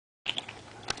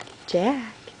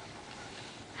Jack.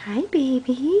 Hi,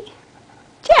 baby.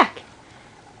 Jack,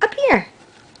 up here.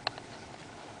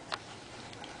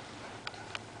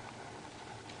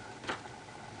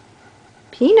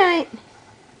 Peanut.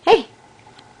 Hey.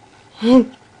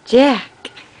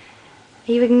 Jack.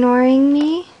 Are you ignoring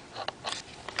me?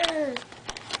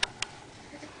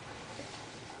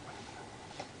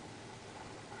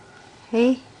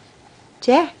 Hey,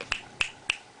 Jack.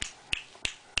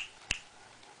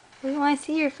 We want to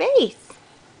see your face.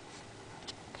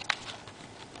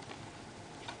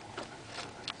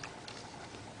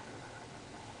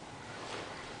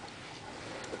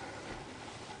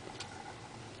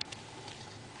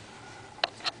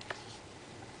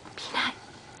 Peanut.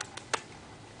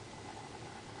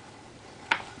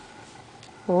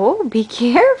 Oh, be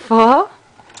careful.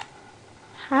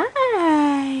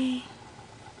 Hi.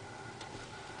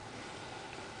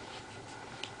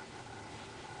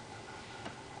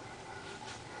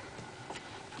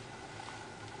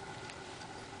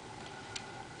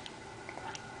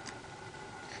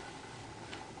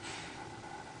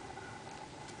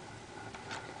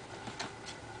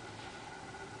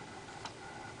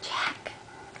 Jack.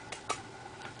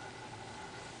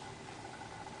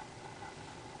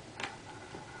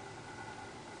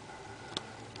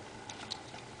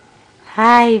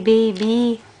 Hi,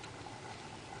 baby.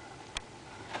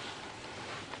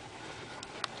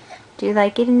 Do you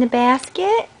like it in the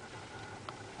basket?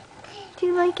 Do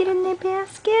you like it in the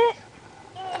basket?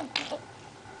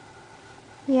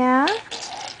 Yeah?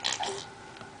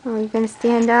 Oh, you're gonna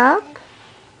stand up?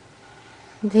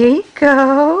 There you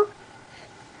go.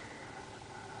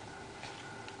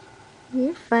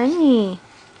 You're funny.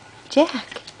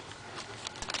 Jack.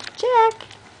 Jack.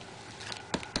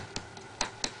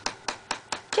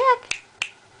 Jack.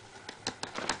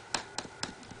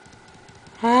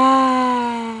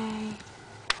 Hi.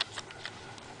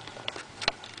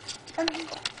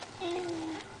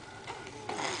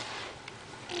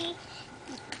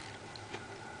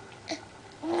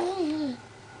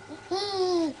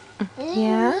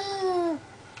 Yeah?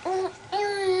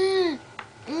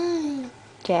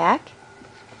 Jack?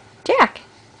 Jack!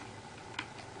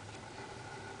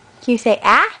 Can you say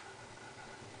ah?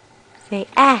 Say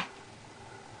ah.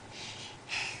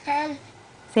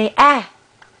 Say ah.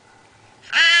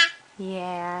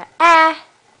 Yeah, ah.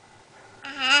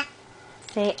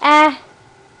 Say ah.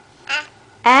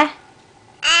 Ah.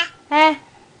 Ah.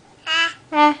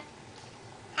 Ah.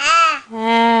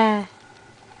 Ah.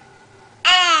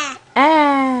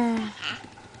 Ah.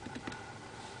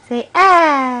 Say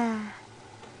ah.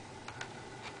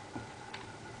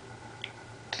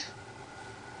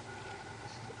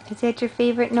 Is that your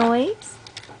favorite noise?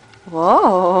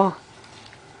 Whoa.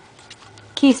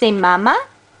 Can you say mama?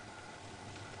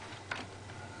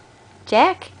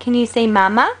 Jack, can you say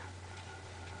mama?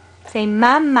 Say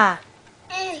mama.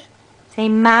 Say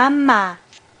mama.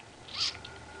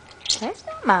 That's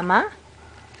not mama.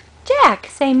 Jack,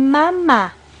 say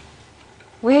mama.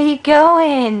 Where are you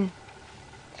going?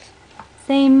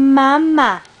 Say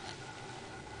mama.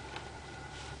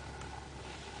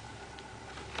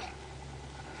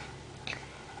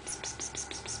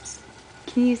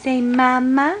 Can you say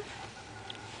mama?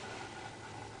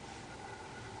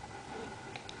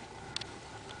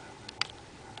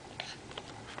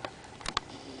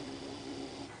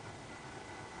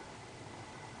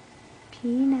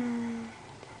 Peanut.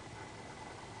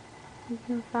 You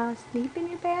gonna fall asleep in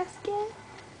your basket?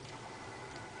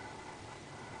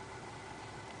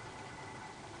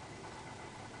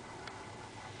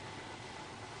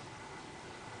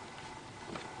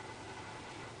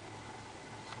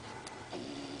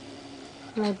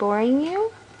 Am I boring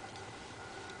you?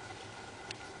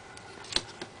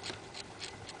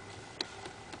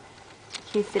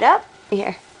 Can you sit up?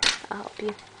 Here, I'll help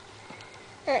you.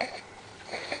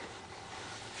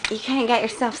 You kind of got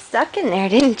yourself stuck in there,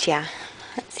 didn't you?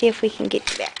 Let's see if we can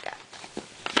get you back up.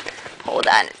 Hold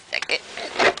on a second.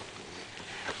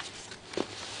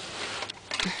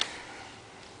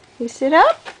 You sit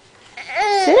up?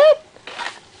 Sit up.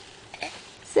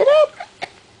 Sit up.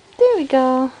 There we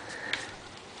go.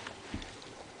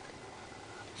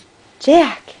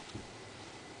 Jack,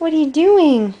 what are you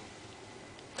doing?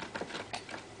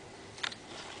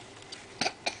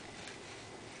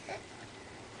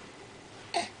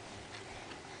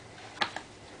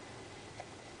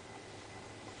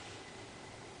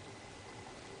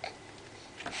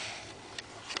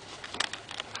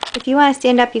 If you want to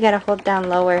stand up, you gotta hold down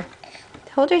lower.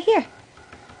 Hold her here.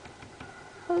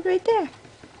 Hold right there.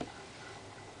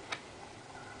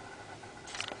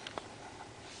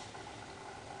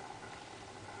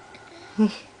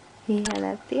 Yeah,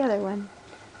 that's the other one.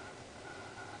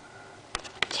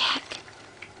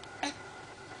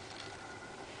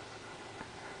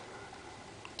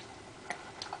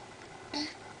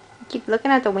 Keep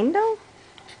looking out the window?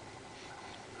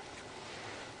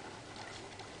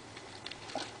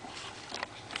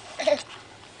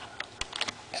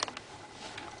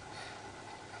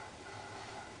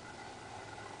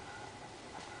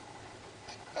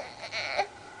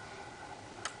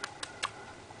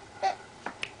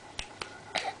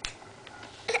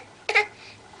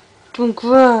 Don't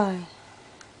cry.